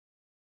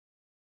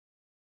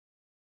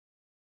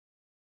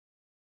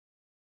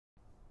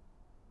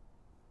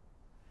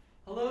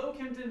Hello,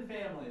 Kimpton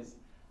families.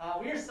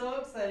 We are so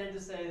excited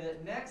to say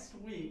that next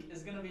week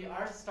is going to be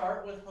our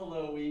Start with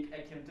Hello week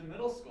at Kimpton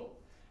Middle School.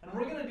 And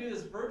we're going to do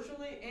this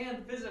virtually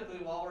and physically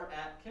while we're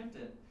at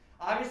Kimpton.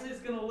 Obviously,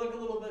 it's going to look a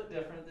little bit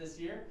different this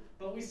year,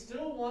 but we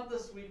still want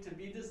this week to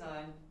be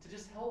designed to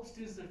just help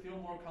students to feel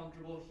more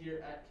comfortable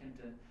here at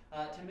Kimpton,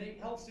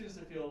 to help students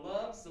to feel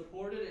loved,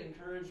 supported,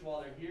 encouraged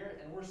while they're here,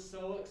 and we're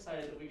so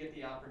excited that we get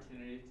the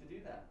opportunity to do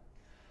that.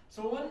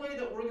 So one way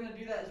that we're going to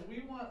do that is we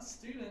want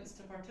students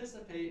to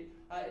participate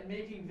in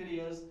making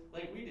videos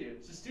like we do.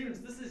 So students,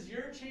 this is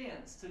your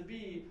chance to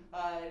be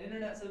an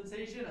internet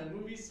sensation, a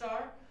movie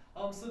star.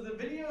 So the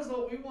videos,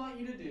 what we want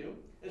you to do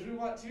is we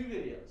want 2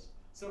 videos.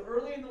 So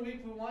early in the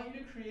week, we want you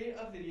to create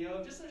a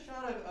video, just a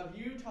shot of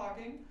you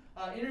talking,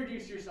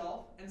 introduce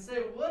yourself, and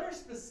say what are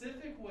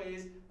specific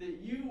ways that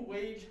you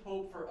wage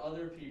hope for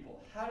other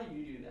people. How do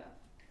you do that?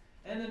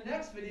 And the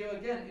next video,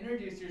 again,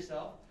 introduce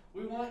yourself.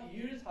 We want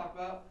you to talk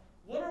about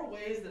what are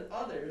ways that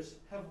others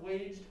have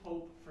waged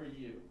hope for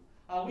you.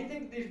 We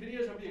think these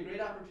videos will be a great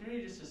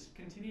opportunity just to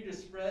continue to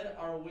spread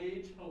our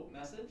wage hope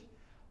message.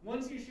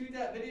 Once you shoot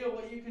that video,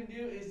 what you can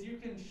do is you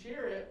can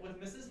share it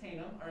with Mrs.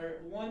 Haynham, our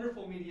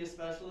wonderful media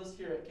specialist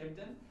here at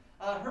Kimpton.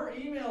 Her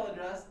email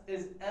address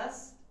is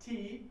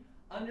st_l_haynham,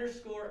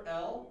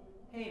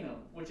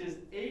 which is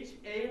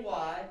HAYNAM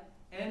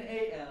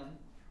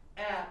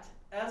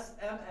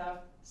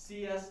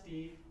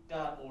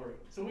 @smfcsd.org.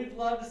 So we'd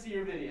love to see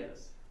your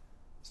videos.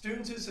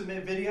 Students who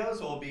submit videos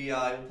will be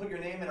you'll put your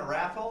name in a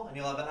raffle, and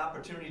you'll have an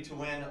opportunity to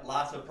win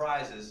lots of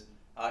prizes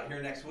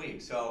here next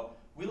week. So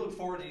we look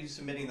forward to you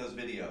submitting those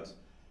videos.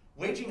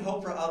 Waging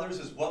hope for others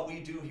is what we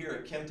do here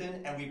at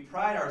Kimpton, and we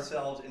pride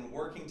ourselves in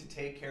working to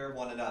take care of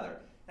one another.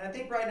 And I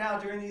think right now,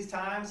 during these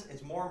times,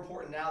 it's more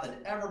important now than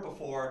ever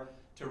before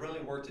to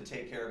really work to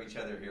take care of each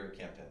other here at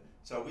Kimpton.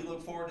 So we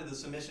look forward to the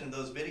submission of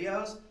those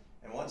videos,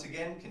 and once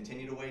again,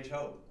 continue to wage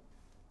hope.